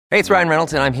Hey, it's Ryan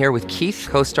Reynolds, and I'm here with Keith,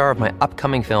 co-star of my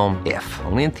upcoming film, If,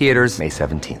 only in theaters May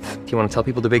 17th. Do you want to tell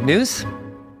people the big news?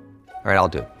 All right, I'll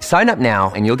do it. Sign up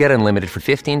now and you'll get unlimited for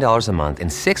 $15 a month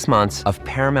and 6 months of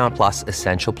Paramount Plus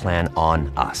Essential Plan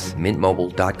on us.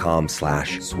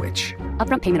 MintMobile.com/switch.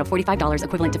 Upfront payment of $45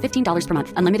 equivalent to $15 per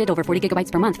month. Unlimited over 40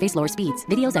 gigabytes per month. Face lower speeds.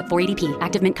 Videos at 480p.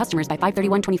 Active Mint customers by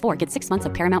 531.24 get 6 months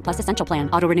of Paramount Plus Essential Plan.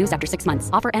 Auto renews after 6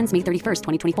 months. Offer ends May 31st,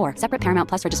 2024. Separate Paramount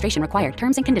Plus registration required.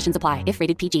 Terms and conditions apply if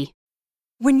rated PG.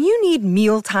 When you need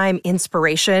mealtime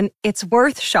inspiration, it's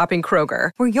worth shopping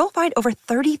Kroger, where you'll find over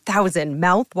 30,000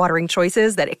 mouth-watering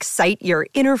choices that excite your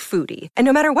inner foodie. And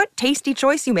no matter what tasty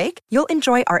choice you make, you'll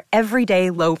enjoy our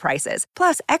everyday low prices,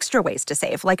 plus extra ways to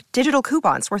save, like digital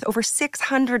coupons worth over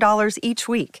 $600 each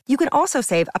week. You can also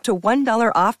save up to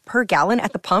 $1 off per gallon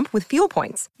at the pump with fuel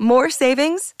points. More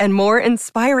savings and more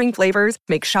inspiring flavors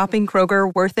make shopping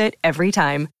Kroger worth it every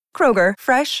time. Kroger,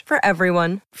 fresh for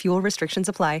everyone. Fuel restrictions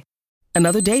apply.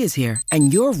 Another day is here,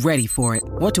 and you're ready for it.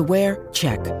 What to wear?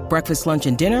 Check. Breakfast, lunch,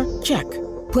 and dinner? Check.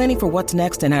 Planning for what's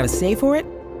next and how to save for it?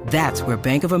 That's where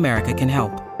Bank of America can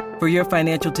help. For your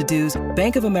financial to-dos,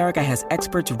 Bank of America has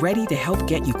experts ready to help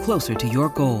get you closer to your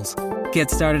goals.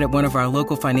 Get started at one of our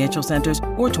local financial centers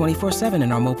or 24/7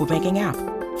 in our mobile banking app.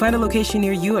 Find a location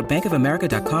near you at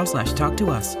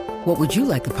bankofamerica.com/talktous. What would you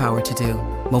like the power to do?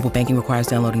 Mobile banking requires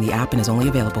downloading the app and is only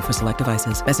available for select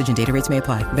devices. Message and data rates may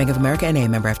apply. Bank of America N.A.,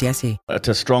 member FDIC.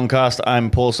 To Strongcast, I'm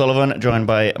Paul Sullivan, joined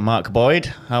by Mark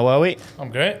Boyd. How are we?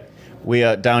 I'm great. We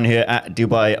are down here at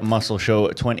Dubai Muscle Show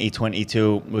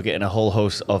 2022. We're getting a whole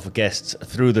host of guests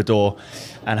through the door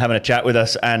and having a chat with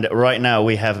us. And right now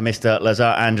we have Mr.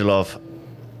 Lazar Angelov.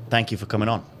 Thank you for coming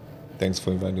on. Thanks for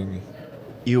inviting me.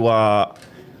 You are,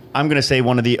 I'm going to say,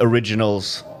 one of the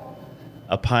originals,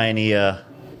 a pioneer.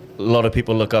 A lot of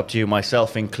people look up to you,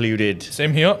 myself included.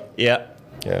 Same here. Yeah.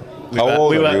 Yeah. How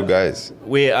old are you guys?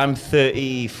 I'm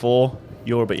 34.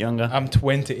 You're a bit younger. I'm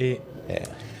 28. Yeah.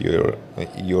 You're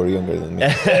younger than me.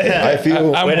 I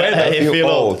feel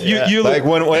old. You like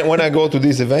when I go to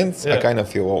these events, I kind of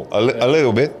feel old a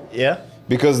little bit. Yeah.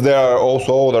 Because there are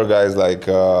also older guys like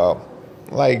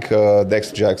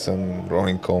Dex Jackson,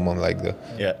 Ronnie Coleman, like the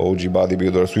OG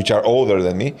bodybuilders, which are older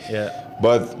than me. Yeah.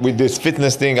 But with this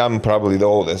fitness thing, I'm probably the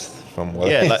oldest from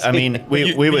what I I mean,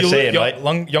 we were saying, right?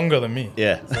 Younger than me.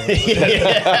 Yeah.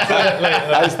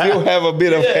 I still have a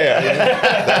bit of hair.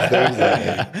 That's the reason.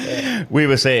 We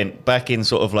were saying back in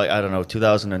sort of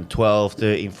 2012,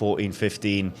 13, 14,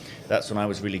 15, that's when I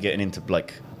was really getting into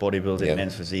like bodybuilding,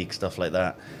 men's physique, stuff like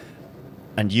that.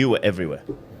 And you were everywhere.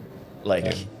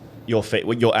 Your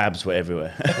abs were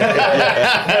everywhere.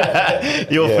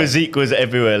 Your physique was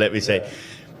everywhere, let me say.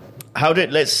 How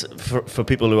did, for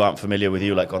people who aren't familiar with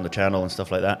you, like on the channel and stuff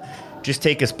like that, just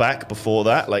take us back before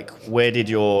that. Like, where did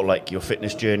your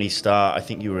fitness journey start? I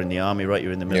think you were in the army, right? You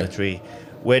were in the military. Yeah.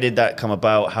 Where did that come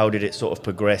about? How did it sort of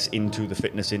progress into the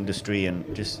fitness industry? And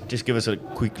just give us a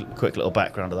quick little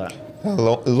background of that.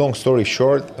 Long story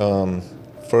short,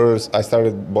 first I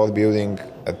started bodybuilding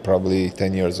at probably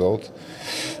 10 years old.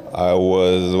 I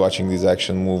was watching these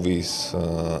action movies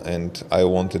and I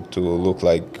wanted to look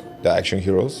like the action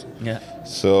heroes. Yeah.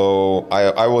 So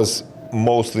I was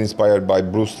mostly inspired by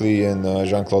Bruce Lee and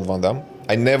Jean-Claude Van Damme.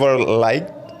 I never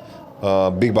liked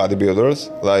big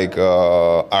bodybuilders like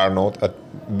Arnold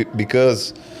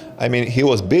because, I mean, he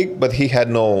was big, but he had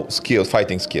no skills,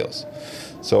 fighting skills.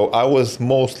 So I was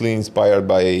mostly inspired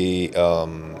by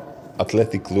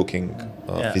athletic-looking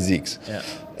physiques. Yeah.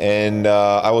 And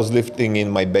I was lifting in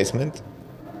my basement.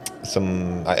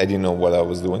 I didn't know what I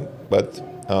was doing, but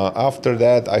after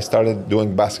that, I started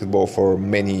doing basketball for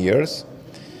many years.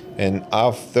 And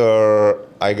after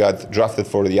I got drafted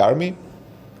for the army,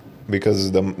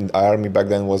 because the army back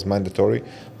then was mandatory,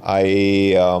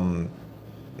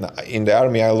 in the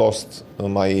army, I lost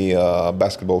my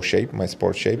basketball shape, my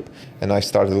sport shape, and I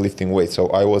started lifting weights. So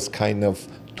I was kind of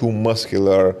too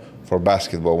muscular for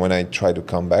basketball when I tried to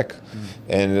come back.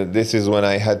 And this is when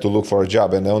I had to look for a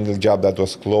job. And the only job that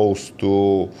was close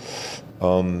to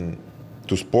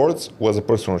sports was a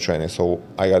personal trainer. So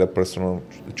I got a personal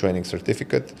training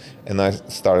certificate and I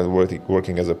started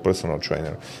working as a personal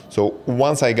trainer. So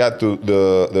once I got to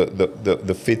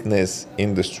the fitness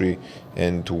industry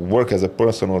and to work as a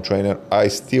personal trainer, I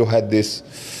still had this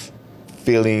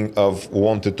feeling of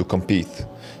wanted to compete.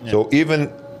 Yeah. So even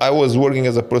I was working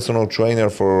as a personal trainer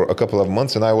for a couple of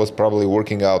months and I was probably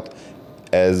working out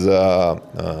as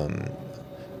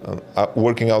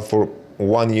working out for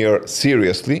 1 year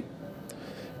seriously.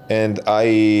 And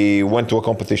I went to a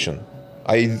competition.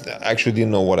 I actually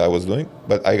didn't know what I was doing,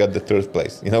 but I got the third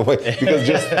place, because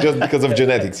just because of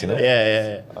genetics,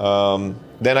 Yeah.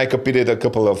 then I competed a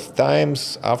couple of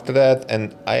times after that,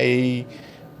 and I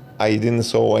didn't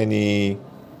saw any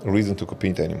reason to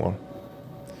compete anymore.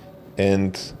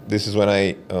 And this is when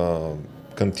I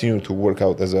continued to work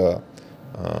out as a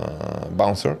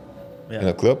bouncer in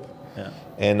a club. Yeah.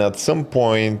 And at some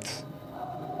point,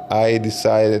 I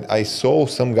decided, I saw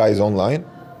some guys online,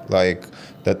 like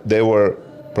that they were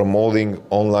promoting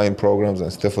online programs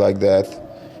and stuff like that.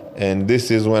 And this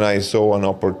is when I saw an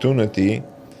opportunity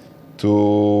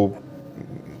to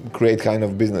create kind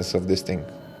of business of this thing.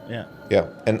 Yeah. Yeah,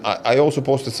 and I also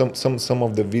posted some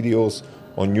of the videos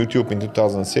on YouTube in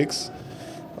 2006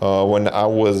 when I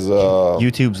was...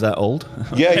 YouTube's that old?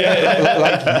 Yeah,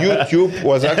 like YouTube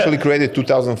was actually created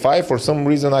 2005. For some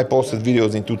reason, I posted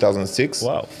videos in 2006.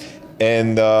 Wow.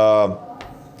 And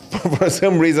for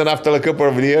some reason, after a couple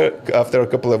of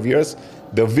years,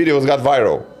 the videos got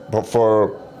viral. But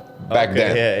for back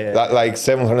then, like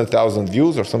 700,000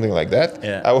 views or something like that.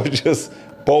 Yeah. I was just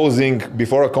posing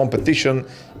before a competition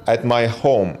at my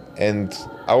home, and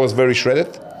I was very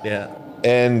shredded. Yeah.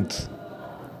 And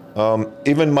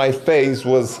even my face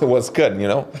was cut, you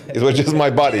know. It was just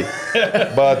my body.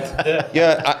 But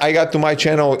yeah, I got to my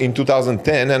channel in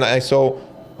 2010, and I saw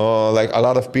like a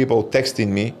lot of people texting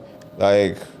me,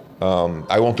 like,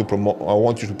 I want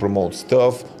you to promote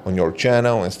stuff on your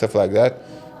channel and stuff like that.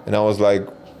 And I was like,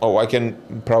 oh, I can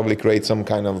probably create some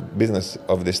kind of business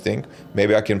of this thing.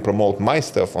 Maybe I can promote my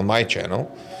stuff on my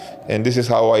channel. And this is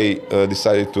how I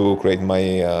decided to create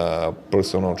my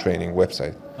personal training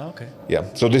website. Okay. Yeah,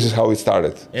 so this is how it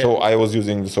started. Yeah. So I was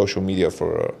using the social media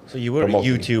for So you were a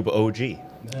promoting. YouTube OG.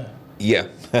 Yeah.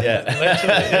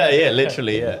 Yeah. Yeah,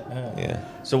 literally, yeah. Yeah.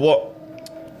 So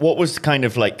what was kind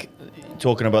of like,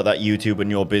 talking about that YouTube and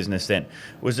your business then,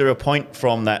 was there a point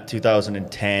from that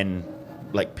 2010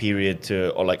 like period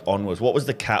to, or like onwards, what was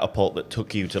the catapult that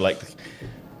took you to like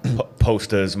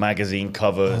posters, magazine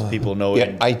covers, people knowing?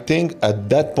 Yeah, I think at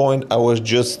that point I was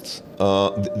just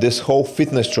this whole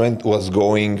fitness trend was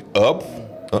going up.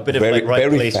 A bit of like right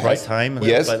place, fast. right time, and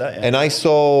yes, stuff like that. Yeah. And I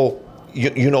saw,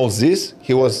 you know, Ziz.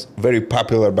 He was very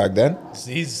popular back then.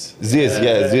 Ziz. Ziz,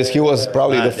 Ziz. He was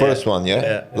probably the first one,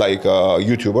 like a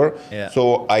YouTuber. Yeah.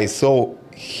 So I saw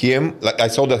him. Like I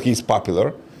saw that he's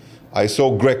popular. I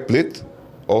saw Greg Plitt.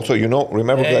 Also, you know,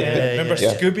 remember Greg Plitt? Remember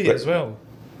Yeah. Scooby as well.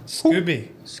 Scooby.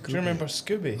 Do you remember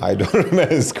Scooby? I don't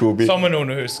remember Scooby. Someone will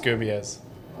know who Scooby is.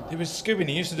 He was Scooby and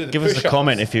he used to do the Give us a push-ups.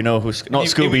 comment if you know who's not He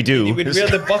would Scooby-Doo. wear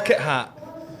the bucket hat.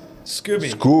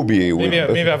 Scooby. Scooby.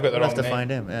 Maybe I've got the We'll wrong have to name. find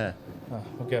him, yeah.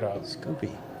 We'll get out.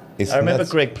 Scooby. It's I remember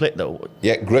nuts. Greg Plitt though.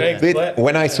 Yeah, Greg Greg Plitt. Plitt.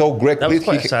 When I saw Greg That was Plitt,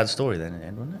 quite a sad story then, in the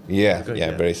end, wasn't it? yeah, Good,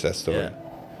 yeah, very sad story. Yeah.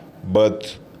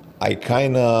 But I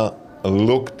kind of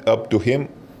looked up to him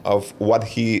of what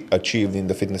he achieved in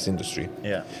the fitness industry.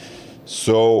 Yeah.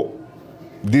 So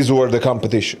these were the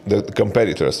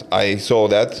competitors. I saw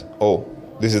that, oh,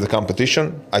 this is the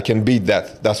competition. I can beat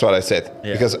that. That's what I said.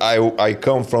 Yeah. Because I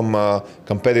come from a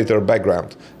competitor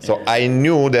background. So I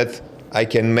knew that I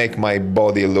can make my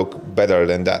body look better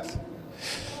than that.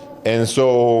 And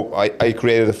so I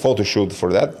created a photo shoot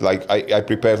for that. Like I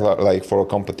prepared like for a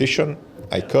competition.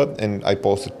 I cut and I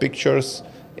posted pictures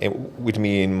with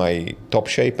me in my top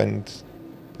shape, and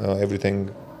everything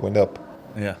went up.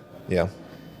 Yeah. Yeah.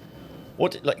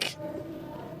 What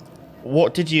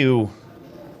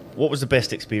was the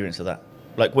best experience of that?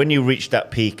 Like when you reached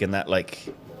that peak and that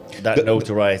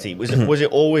notoriety, was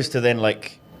it always to then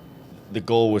like the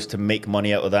goal was to make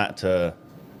money out of that, to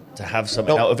have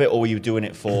something out of it, or were you doing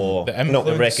it for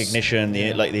the recognition,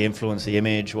 the influence, the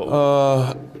image?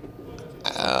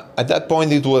 At that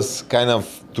point, it was kind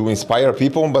of to inspire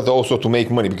people, but also to make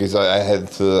money, because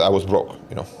I was broke,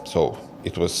 you know. So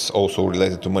it was also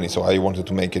related to money. So I wanted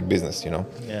to make it business, you know.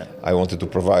 Yeah. I wanted to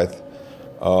provide,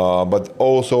 but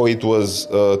also it was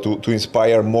to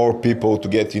inspire more people to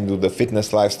get into the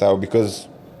fitness lifestyle, because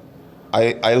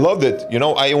I loved it, you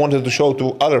know. I wanted to show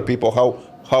to other people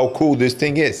how cool this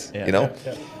thing is, you know.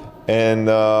 And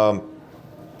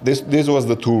this was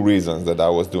the two reasons that I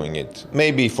was doing it.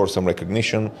 Maybe for some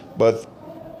recognition, but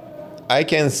I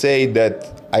can say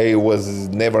that I was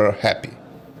never happy,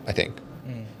 I think.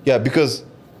 Yeah, because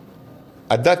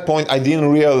at that point I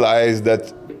didn't realize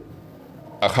that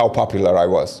how popular I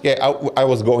was. Yeah, I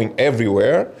was going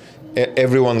everywhere.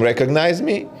 Everyone recognized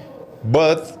me,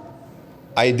 but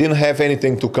I didn't have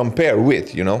anything to compare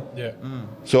with, you know? Yeah.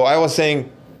 So I was saying,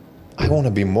 I want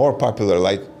to be more popular.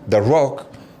 Like The Rock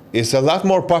is a lot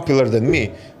more popular than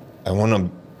me. I want to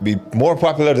be more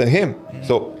popular than him.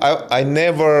 So I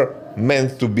never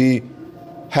meant to be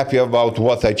happy about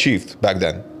what I achieved back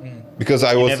then, because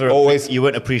I You was never always you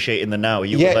weren't appreciating the now.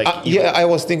 You yeah were like I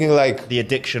was thinking like the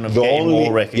addiction of getting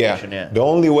more recognition. Yeah. the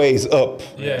only way is up.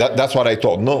 Yeah. That's what I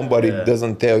thought. Nobody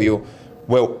doesn't tell you.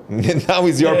 Well, now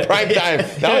is your prime time.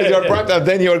 Now is your prime time.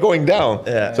 Then you're going down.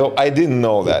 Yeah. So I didn't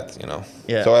know that,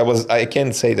 Yeah. So I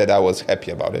can't say that I was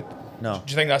happy about it. No.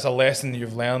 Do you think that's a lesson that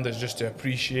you've learned, is just to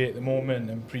appreciate the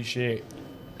moment and appreciate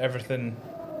everything?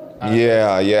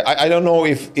 Yeah. I don't know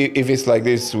if it's like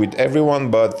this with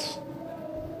everyone, but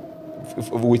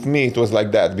with me it was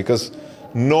like that because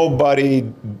nobody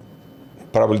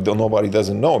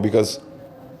doesn't know because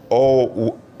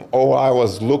all I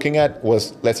was looking at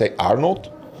was, let's say, Arnold.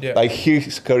 Yeah. Like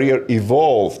his career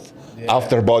evolved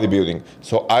after bodybuilding.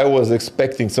 So I was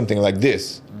expecting something like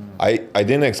this. I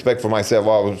didn't expect for myself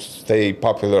I would stay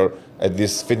popular at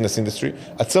this fitness industry.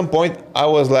 At some point, I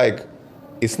was like,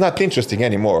 it's not interesting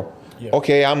anymore. Yeah.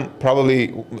 Okay, I'm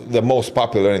probably the most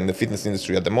popular in the fitness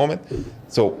industry at the moment.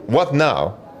 So what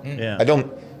now? Yeah. I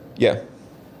don't,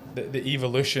 The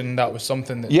evolution, that was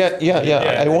something that...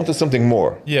 I wanted something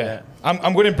more. Yeah.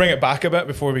 I'm going to bring it back a bit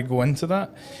before we go into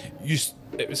that.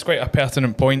 It was quite a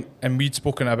pertinent point, and we'd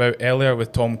spoken about earlier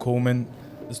with Tom Coleman.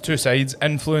 There's two sides,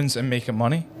 influence and making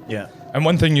money. Yeah. And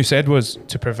one thing you said was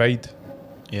to provide.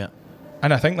 Yeah.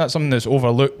 And I think that's something that's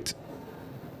overlooked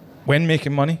when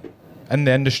making money in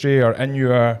the industry or in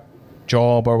your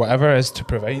job or whatever, is to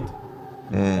provide.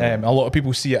 A lot of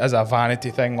people see it as a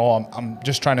vanity thing. Oh, I'm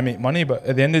just trying to make money. But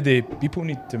at the end of the day, people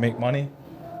need to make money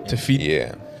to feed.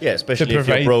 Yeah, especially if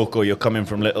you're broke or you're coming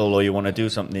from little or you want to do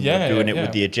something. You're doing it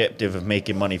with the objective of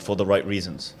making money for the right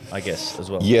reasons, I guess,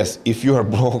 as well. Yes, if you are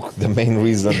broke, the main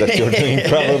reason that you're doing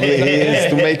probably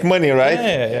is to make money, right?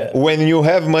 Yeah. When you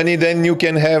have money, then you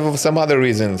can have some other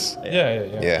reasons.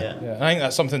 Yeah. I think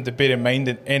that's something to bear in mind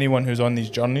in anyone who's on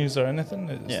these journeys or anything.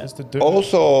 Is to do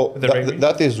Also, right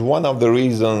that is one of the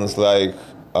reasons, like,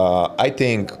 I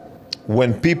think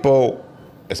when people,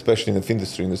 especially in the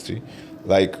fitness industry,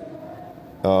 like,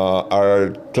 are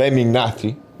claiming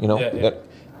nothing,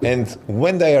 and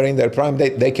when they are in their prime,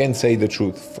 they can say the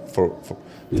truth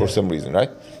for some reason,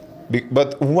 right?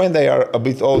 But when they are a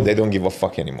bit old, they don't give a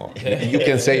fuck anymore. You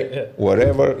can say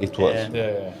whatever it was.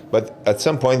 But at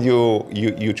some point,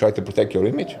 you try to protect your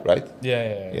image, right?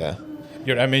 Yeah.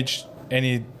 Your image,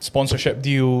 any sponsorship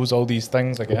deals, all these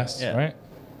things, I guess, right?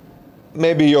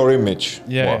 Maybe your image.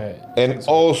 And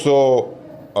also,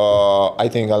 I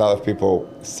think a lot of people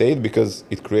say it because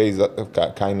it creates a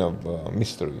kind of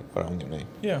mystery around your name.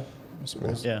 Yeah, I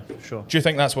suppose. Yeah, sure. Do you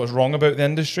think that's what's wrong about the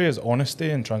industry, is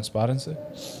honesty and transparency?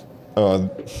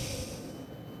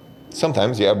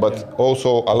 Sometimes, but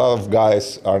also a lot of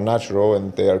guys are natural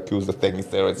and they are accused of taking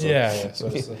steroids. So.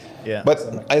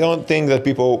 But I don't think that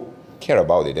people care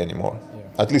about it anymore.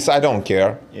 At least I don't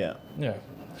care. Yeah.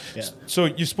 So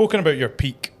you've spoken about your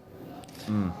peak.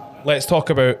 Let's talk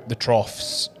about the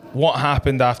troughs. What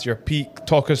happened after your peak?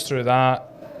 Talk us through that.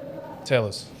 Tell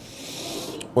us.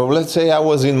 Well, let's say I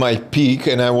was in my peak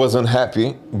and I wasn't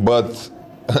happy, but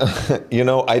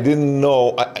I didn't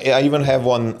know. I even have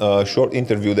one short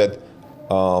interview that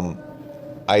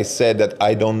I said that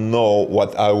I don't know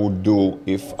what I would do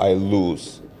if I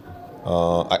lose,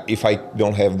 if I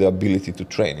don't have the ability to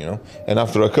train, And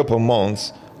after a couple of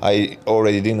months, I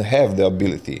already didn't have the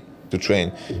ability to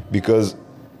train because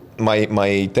my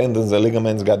tendons and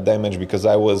ligaments got damaged because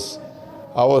I was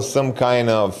some kind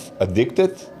of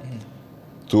addicted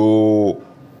to,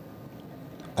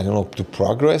 I don't know, to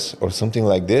progress or something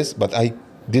like this, but I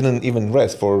didn't even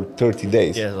rest for 30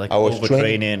 days. Yeah, like I was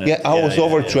overtraining. I was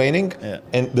overtraining. Yeah.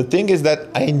 And the thing is that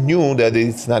I knew that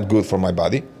it's not good for my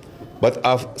body, but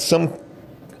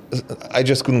I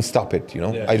just couldn't stop it,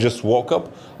 I just woke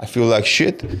up, I feel like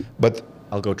shit, but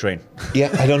I'll go train.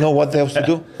 I don't know what else to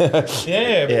do.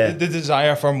 The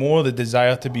desire for more, the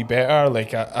desire to be better,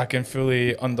 like I can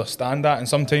fully understand that. And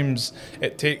sometimes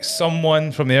it takes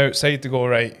someone from the outside to go,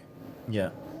 right,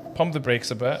 pump the brakes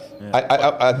a bit.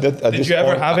 Did you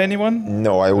ever have anyone?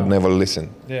 No, I would never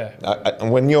listen.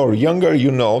 When you're younger,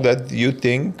 that you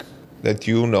think that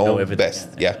you know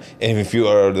best. And if you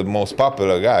are the most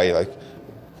popular guy, like,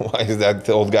 why is that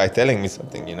old guy telling me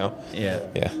something,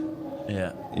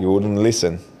 Yeah. You wouldn't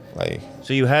listen. Like,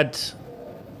 so you had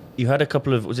a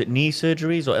couple of, was it knee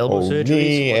surgeries or elbow surgeries?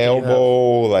 Knee,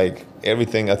 elbow, like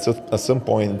everything. At some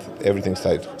point, everything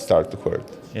started to hurt.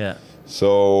 Yeah.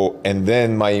 So, and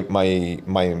then my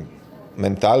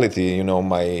mentality, I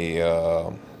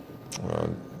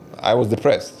was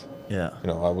depressed. Yeah.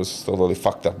 I was totally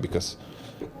fucked up because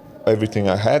everything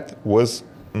I had was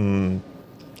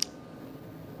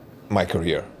my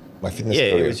career. My fitness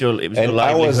career. It was your and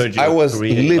livelihood. I was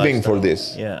career, living lifestyle. for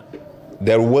this. Yeah.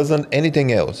 There wasn't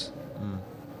anything else.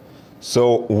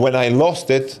 So when I lost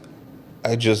it,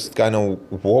 I just kind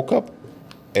of woke up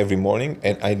every morning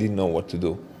and I didn't know what to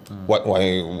do. Why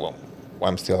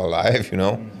I'm still alive, you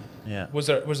know? Yeah. Was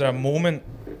there a moment,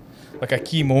 like a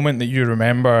key moment that you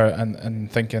remember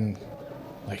and thinking,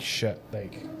 like, shit,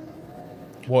 like,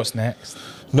 what's next?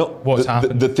 No, What's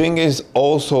happened? The thing is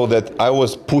also that I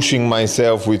was pushing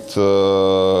myself with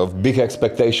big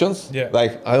expectations. Yeah.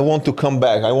 Like, I want to come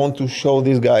back. I want to show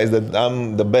these guys that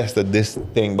I'm the best at this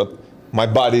thing, but my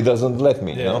body doesn't let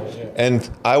me, you know? Yeah. And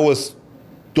I was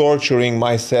torturing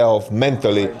myself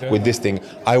mentally with this thing.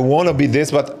 I want to be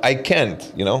this, but I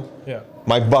can't, you know? Yeah.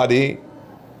 My body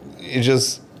is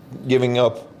just giving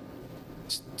up.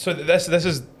 So this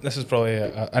is probably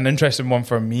an interesting one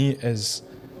for me, is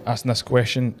asking this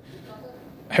question.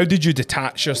 How did you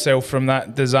detach yourself from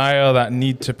that desire, that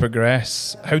need to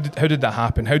progress? How did that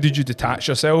happen? How did you detach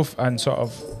yourself and sort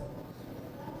of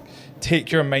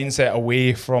take your mindset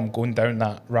away from going down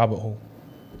that rabbit hole?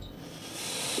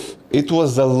 It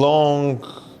was a long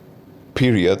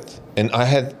period, and I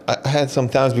had some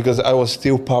times because I was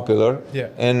still popular,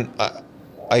 and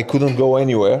I couldn't go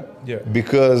anywhere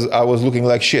because I was looking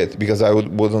like shit because I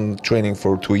wasn't training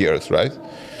for 2 years, right?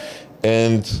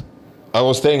 And I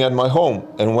was staying at my home,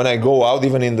 and when I go out,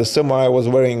 even in the summer, I was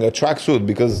wearing a tracksuit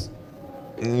because,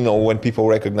 you know, when people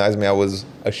recognize me, I was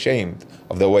ashamed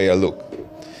of the way I look.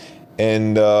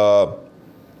 And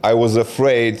I was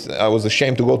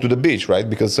ashamed to go to the beach, right?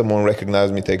 Because someone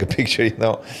recognized me, take a picture, you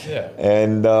know? Yeah.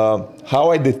 And how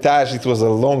I detached, it was a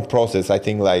long process, I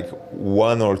think like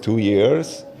 1 or 2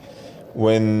 years,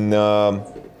 when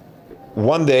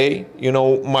one day, you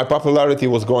know, my popularity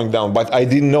was going down, but I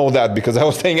didn't know that because I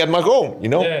was staying at my home, you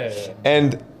know? Yeah.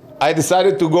 And I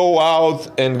decided to go out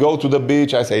and go to the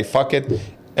beach. I say, fuck it.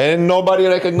 And nobody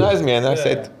recognized me. And I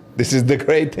said, this is the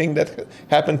great thing that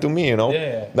happened to me, you know?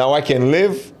 Yeah. Now I can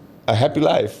live a happy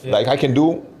life. Yeah. Like I can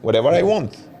do whatever I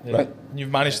want, right?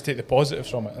 You've managed to take the positives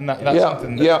from it, and that's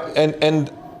something that... Yeah,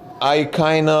 and I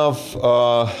kind of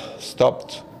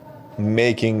stopped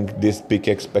making these big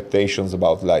expectations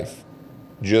about life.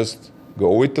 Just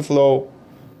go with the flow,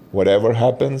 whatever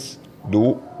happens,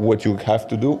 do what you have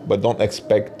to do, but don't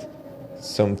expect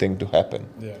something to happen.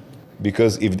 Yeah.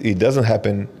 Because if it doesn't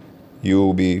happen,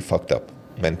 you'll be fucked up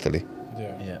mentally.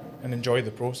 Yeah. And enjoy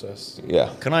the process. Yeah.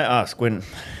 Can I ask, when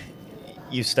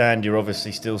you stand, you're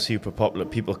obviously still super popular,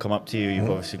 people come up to you, you've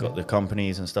obviously got the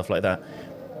companies and stuff like that.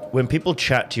 When people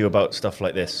chat to you about stuff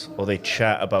like this, or they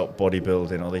chat about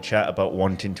bodybuilding, or they chat about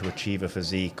wanting to achieve a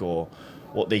physique, or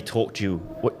what they talk to you,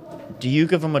 what do you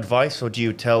give them advice, or do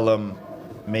you tell them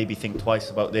maybe think twice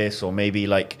about this, or maybe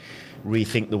like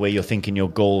rethink the way you're thinking your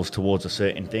goals towards a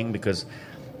certain thing? Because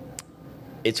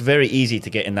it's very easy to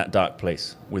get in that dark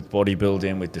place with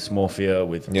bodybuilding, with dysmorphia,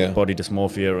 with body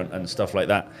dysmorphia and stuff like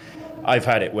that. I've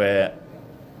had it where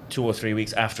 2 or 3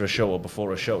 weeks after a show or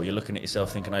before a show, you're looking at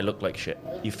yourself thinking, I look like shit.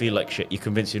 You feel like shit. You're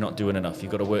convinced you're not doing enough.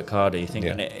 You've got to work harder. You're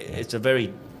thinking it's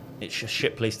a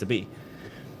shit place to be.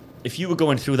 If you were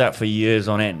going through that for years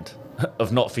on end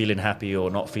of not feeling happy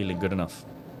or not feeling good enough,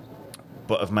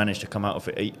 but have managed to come out of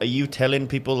it, are you telling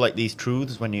people like these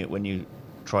truths when you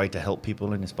try to help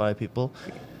people and inspire people?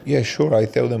 Yeah, sure. I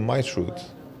tell them my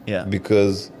truth. Yeah.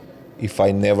 Because if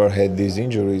I never had these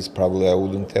injuries, probably I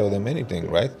wouldn't tell them anything,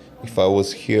 right? If I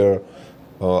was here,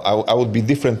 I would be a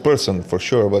different person for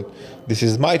sure, but this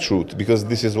is my truth because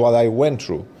this is what I went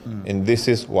through and this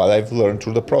is what I've learned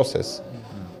through the process.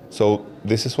 So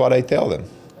this is what I tell them.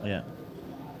 Yeah.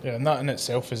 Yeah, and that in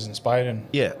itself is inspiring.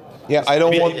 Yeah. Yeah, I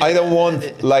don't want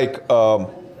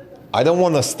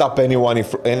to stop anyone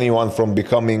from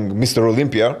becoming Mr.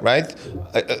 Olympia, right?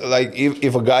 Like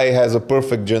if a guy has a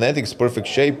perfect genetics, perfect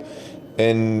shape,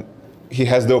 and he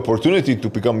has the opportunity to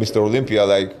become Mr. Olympia,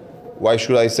 like why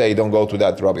should I say don't go to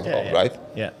that rabbit hole, right?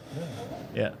 Yeah.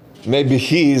 Maybe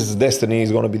his destiny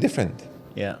is going to be different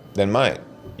than mine.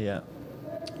 Yeah.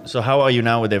 So how are you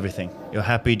now with everything? You're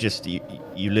happy? Just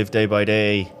you live day by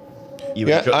day.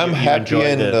 I'm happy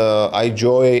and I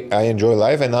enjoy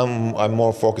life, and I'm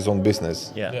more focused on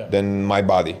business than my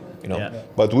body, you know. Yeah.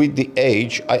 But with the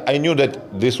age, I knew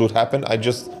that this would happen. I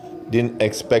just didn't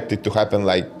expect it to happen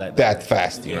like that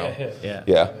fast, you know.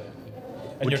 Yeah.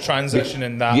 And you're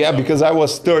transitioning that. Yeah, because I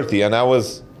was 30 and I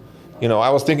was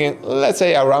thinking, let's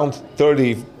say around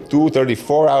 32,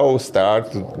 34, I will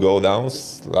start to go down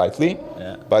slightly.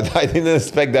 Yeah. But I didn't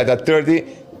expect that at 30,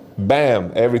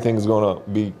 bam, everything's gonna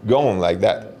be gone like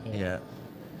that. Yeah.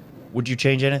 Would you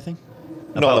change anything?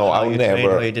 No, I would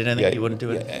never. Or you did anything, you wouldn't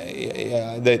do it?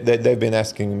 Yeah. They've been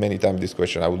asking many times this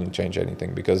question. I wouldn't change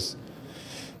anything because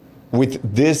with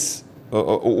this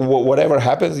whatever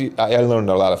happens, I learned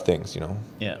a lot of things, you know.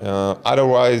 Yeah.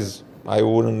 Otherwise, I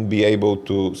wouldn't be able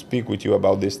to speak with you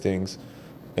about these things,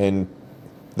 and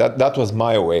that was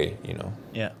my way, you know.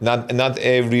 Yeah. Not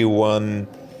everyone.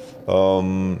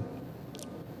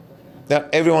 Not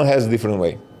everyone has a different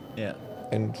way. Yeah.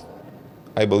 And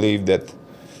I believe that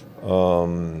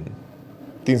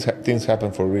things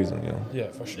happen for a reason, you know. Yeah,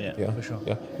 for sure. Yeah, for sure.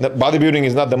 Yeah. Bodybuilding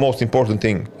is not the most important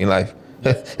thing in life. I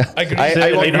agree.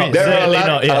 Certainly not. There are Certainly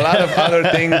not, yeah. a lot of other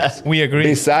things. We agree.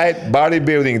 Beside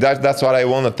bodybuilding, that's what I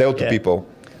want to tell to Yeah. people.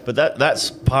 But that's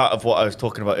part of what I was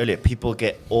talking about earlier. People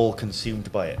get all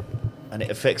consumed by it, and it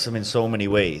affects them in so many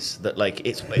ways that like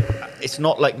it's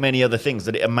not like many other things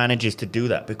that it manages to do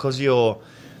that, because you're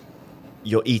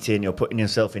eating, you're putting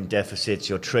yourself in deficits,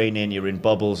 you're training, you're in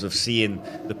bubbles of seeing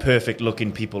the perfect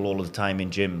looking people all of the time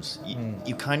in gyms.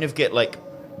 You kind of get like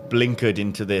blinkered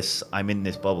into this, I'm in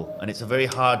this bubble, and it's a very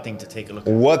hard thing to take a look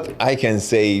at. What I can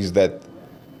say is that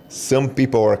some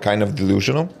people are kind of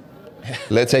delusional.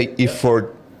 Let's say if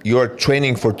you are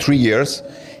training for 3 years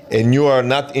and you are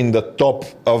not in the top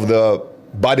of the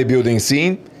bodybuilding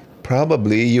scene,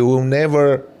 probably you will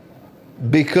never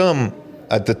become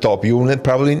at the top. You'll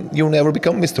never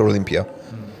become Mr. Olympia.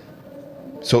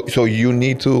 So you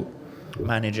need to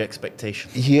Manage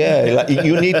expectations. Yeah, like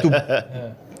you need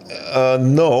to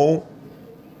know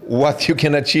what you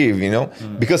can achieve, you know?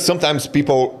 Because sometimes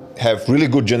people have really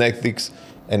good genetics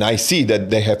and I see that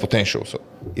they have potential. So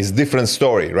it's a different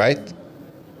story, right?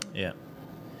 Yeah.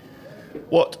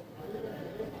 What,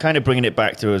 kind of bringing it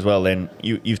back to as well then,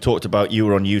 you've talked about you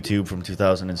were on YouTube from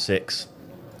 2006.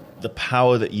 The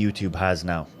power that YouTube has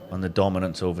now and the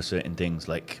dominance over certain things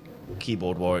like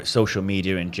keyboard warriors, social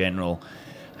media in general.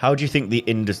 How do you think the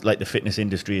fitness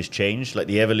industry has changed? Like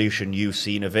the evolution you've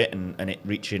seen of it and it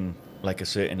reaching like a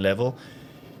certain level.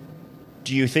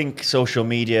 Do you think social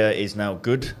media is now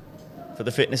good for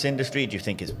the fitness industry? Do you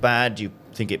think it's bad? Do you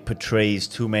think it portrays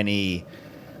too many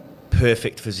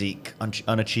perfect physique,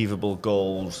 unachievable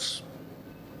goals,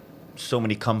 so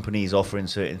many companies offering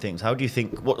certain things? How do you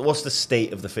think, what's the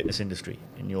state of the fitness industry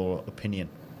in your opinion?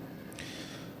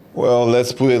 Well,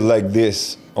 let's put it like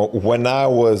this. When I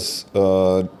was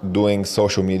doing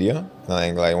social media,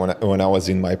 like when I was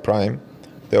in my prime,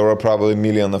 there were probably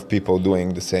millions of people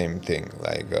doing the same thing.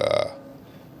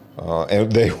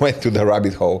 And they went to the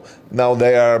rabbit hole. Now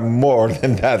they are more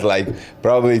than that, like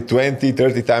probably 20,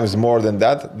 30 times more than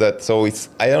that. So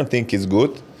I don't think it's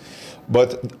good.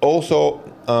 But also,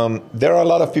 there are a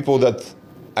lot of people that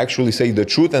actually say the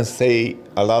truth and say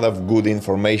a lot of good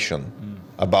information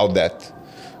about that.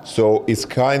 So it's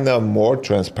kind of more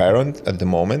transparent at the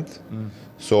moment.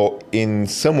 So in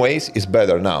some ways, it's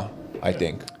better now, I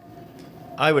think.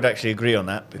 I would actually agree on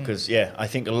that because, I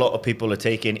think a lot of people are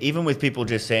taking, even with people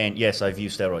just saying, yes, I've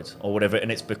used steroids or whatever,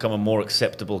 and it's become a more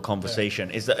acceptable conversation,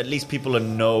 is that at least people are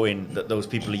knowing that those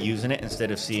people are using it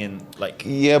instead of seeing like...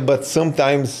 Yeah, but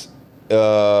sometimes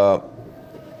this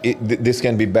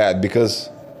can be bad because...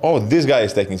 Oh, this guy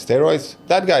is taking steroids.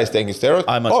 That guy is taking steroids.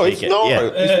 I must take it. Normal. Yeah.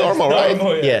 It's normal, right?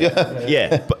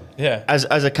 Yeah. But Yeah.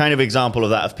 As a kind of example of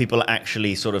that, of people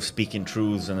actually sort of speaking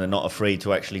truths and they're not afraid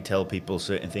to actually tell people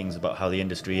certain things about how the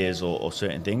industry is or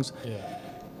certain things. Yeah.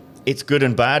 It's good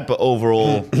and bad, but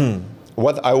overall...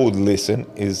 What I would listen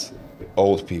is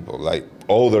old people, like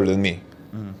older than me.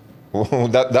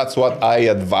 That's what I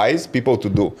advise people to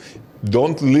do.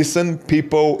 Don't listen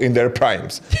people in their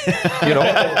primes. You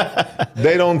know,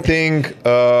 they don't think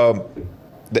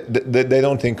they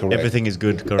don't think correct. Everything is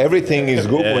good. Correct. Everything is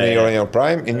good when you're in your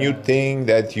prime, and you think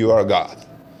that you are God.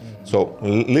 So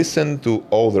listen to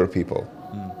older people,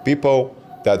 people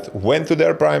that went to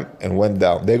their prime and went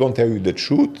down. They're gonna tell you the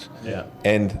truth,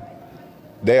 and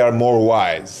they are more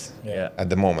wise at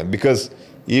the moment. Because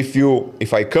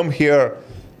if I come here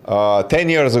 10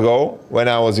 years ago, when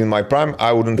I was in my prime,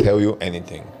 I wouldn't tell you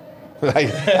anything.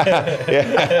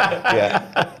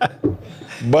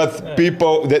 But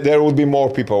people, there would be more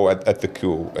people at the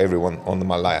queue, everyone on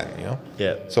my line, you know?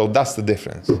 Yeah. So that's the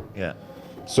difference. Yeah.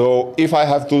 So if I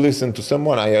have to listen to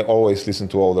someone, I always listen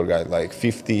to older guys, like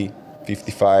 50,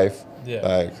 55,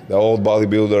 like the old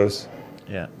bodybuilders,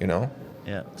 you know?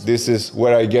 Yeah. This is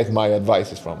where I get my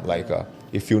advices from. Like,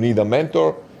 if you need a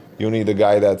mentor, you need a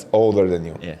guy that's older than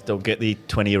you. Yeah, don't get the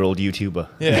 20-year-old YouTuber.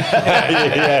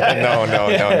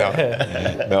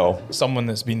 No. Someone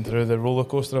that's been through the roller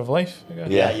coaster of life.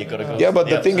 Yeah, you gotta go. Yeah, but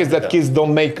the thing is that kids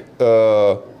don't make,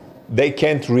 they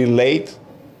can't relate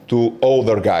to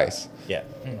older guys. Yeah.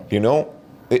 You know,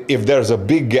 if there's a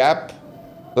big gap,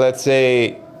 let's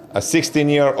say a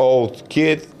 16-year-old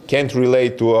kid can't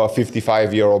relate to a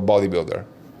 55-year-old bodybuilder.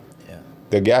 Yeah.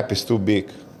 The gap is too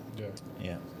big.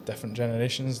 different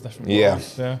generations, different Yeah.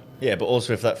 worlds, yeah. Yeah, but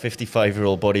also if that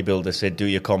 55-year-old bodybuilder said, do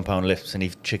your compound lifts and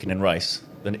eat chicken and rice,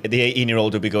 then the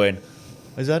 18-year-old would be going,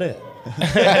 is that it?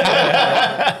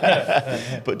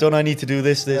 But don't I need to do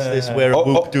this, wear a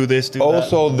whoop, do this, do that?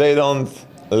 Also, they don't.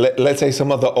 Let's say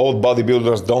some of the old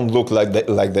bodybuilders don't look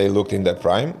like they looked in their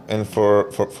prime, and for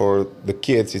the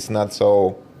kids, it's not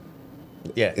so.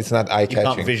 Yeah, it's not eye catching.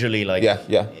 You can't visually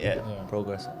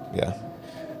progress. Yeah.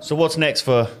 So what's next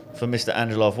for Mr.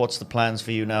 Angelov? What's the plans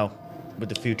for you now with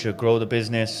the future? Grow the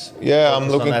business? Yeah, I'm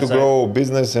looking to grow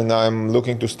business, and I'm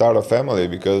looking to start a family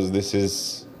because this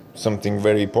is something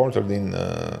very important in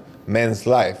man's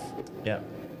life. Yeah.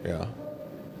 Yeah.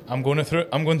 I'm going through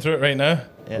it right now.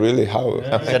 Yeah. Really? How?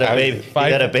 Yeah.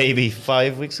 He had a baby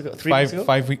 5 weeks ago. 3 weeks ago.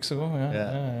 5 weeks ago. Yeah.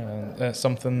 And it's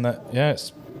something that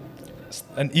it's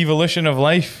an evolution of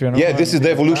life. You know. Yeah, this is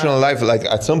the evolution of life. Like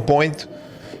at some point,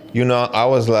 you know, I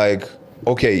was like,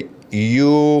 okay,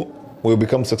 you will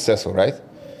become successful, right?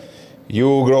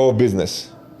 You grow a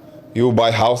business, you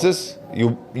buy houses,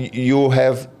 you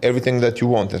have everything that you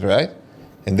wanted, right?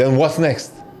 And then what's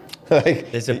next?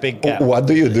 Like, there's a big gap. What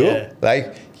do you do? Yeah.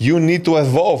 Like, you need to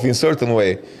evolve in a certain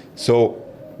way. So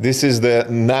this is the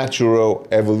natural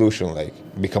evolution, like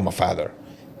become a father.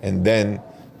 And then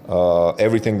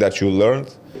everything that you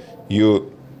learned,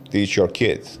 you teach your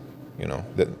kids, you know,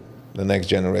 the next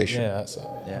generation. Yeah, that's it.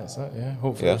 Yeah.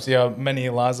 Hopefully we'll see a mini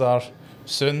Lazar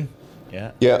soon.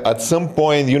 Yeah. Yeah, at some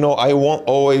point, you know,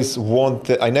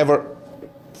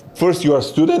 first you are a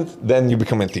student, then you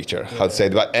become a teacher, how to say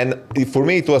it. And for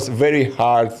me, it was very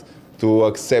hard to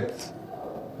accept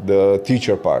the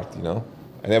teacher part, you know.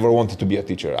 I never wanted to be a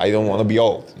teacher. I don't want to be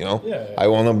old, you know. Yeah. I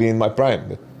want to be in my prime.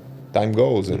 But time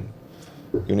goes and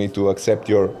you need to accept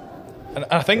your... And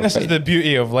I think this is the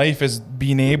beauty of life, is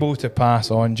being able to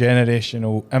pass on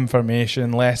generational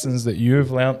information, lessons that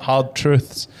you've learned, hard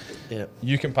truths. Yeah.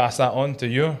 You can pass that on to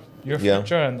your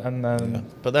future. And then...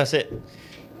 But that's it.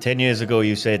 10 years ago,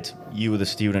 you said you were the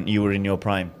student, you were in your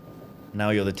prime. Now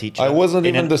you're the teacher. I wasn't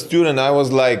even the student. I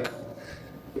was like,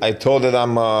 I told that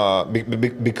I'm,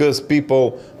 because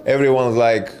everyone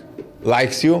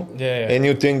likes you, and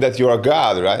you think that you're a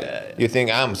god, right? Yeah. You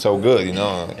think I'm so good, you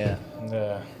know? Yeah.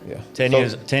 Yeah.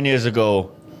 10 years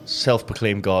ago,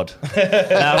 self-proclaimed god.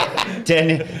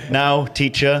 now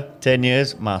teacher, 10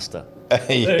 years, master.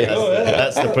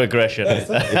 That's the progression.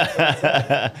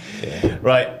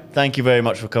 Right. Thank you very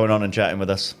much for coming on and chatting with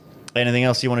us. Anything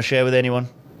else you want to share with anyone?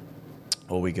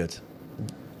 Or are we good?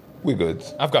 We're good.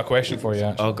 I've got a question for you,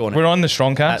 actually. Oh, go on. We're on the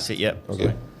Strongcast. That's it, yep. Okay.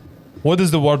 Sorry. What does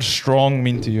the word strong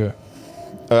mean to you?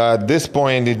 At this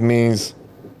point, it means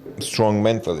strong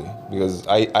mentally, because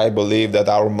I believe that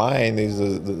our mind is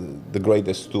the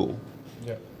greatest tool.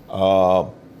 Yeah.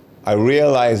 I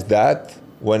realized that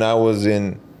when I was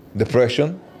in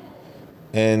depression,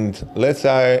 and let's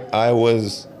say I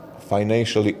was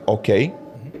financially okay,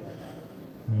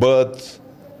 but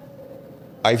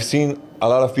I've seen a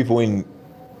lot of people in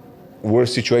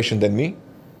worse situation than me,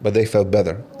 but they felt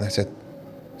better. And I said,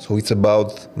 so it's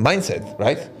about mindset,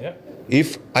 right? Yeah.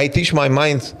 If I teach my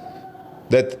mind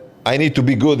that I need to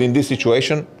be good in this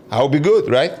situation, I'll be good,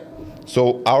 right?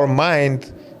 So our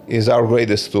mind is our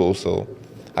greatest tool. So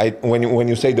when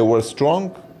you say the word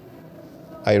strong,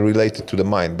 I relate it to the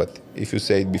mind. But if you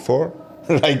say it before,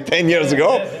 like 10 years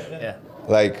ago,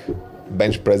 like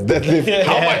bench press, deadlift,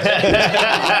 how much?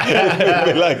 It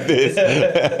would be like this.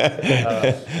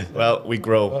 Well, we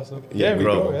grow. Yeah, we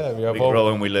grow. Yeah, we grow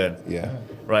and we learn. Yeah.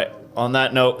 Right. On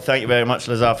that note, thank you very much,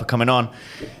 Lazar, for coming on.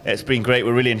 It's been great.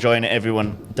 We're really enjoying it,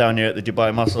 everyone down here at the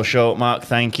Dubai Muscle Show. Mark,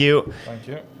 thank you. Thank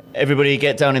you. Everybody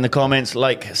get down in the comments,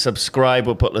 like, subscribe.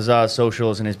 We'll put Lazar's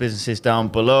socials and his businesses down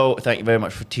below. Thank you very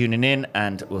much for tuning in,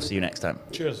 and we'll see you next time.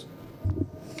 Cheers.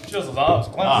 Cheers,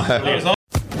 Lazar.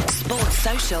 Sports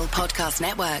Social Podcast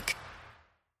Network.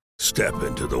 Step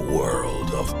into the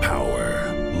world of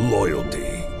power, loyalty,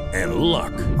 and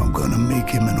luck. I'm gonna make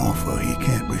him an offer he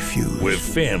can't refuse. With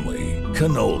family,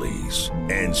 cannolis,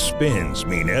 and spins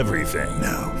mean everything.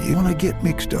 Now, you wanna get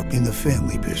mixed up in the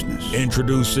family business.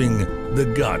 Introducing The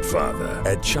Godfather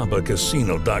at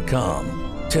ChumbaCasino.com.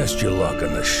 Test your luck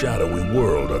in the shadowy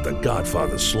world of The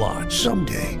Godfather slot.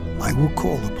 Someday, I will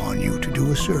call upon you to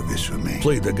do a service for me.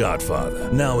 Play The Godfather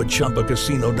now at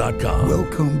ChumbaCasino.com.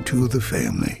 Welcome to the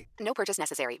family. No purchase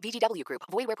necessary. VGW Group.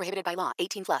 Void where prohibited by law.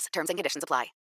 18+. Terms and conditions apply.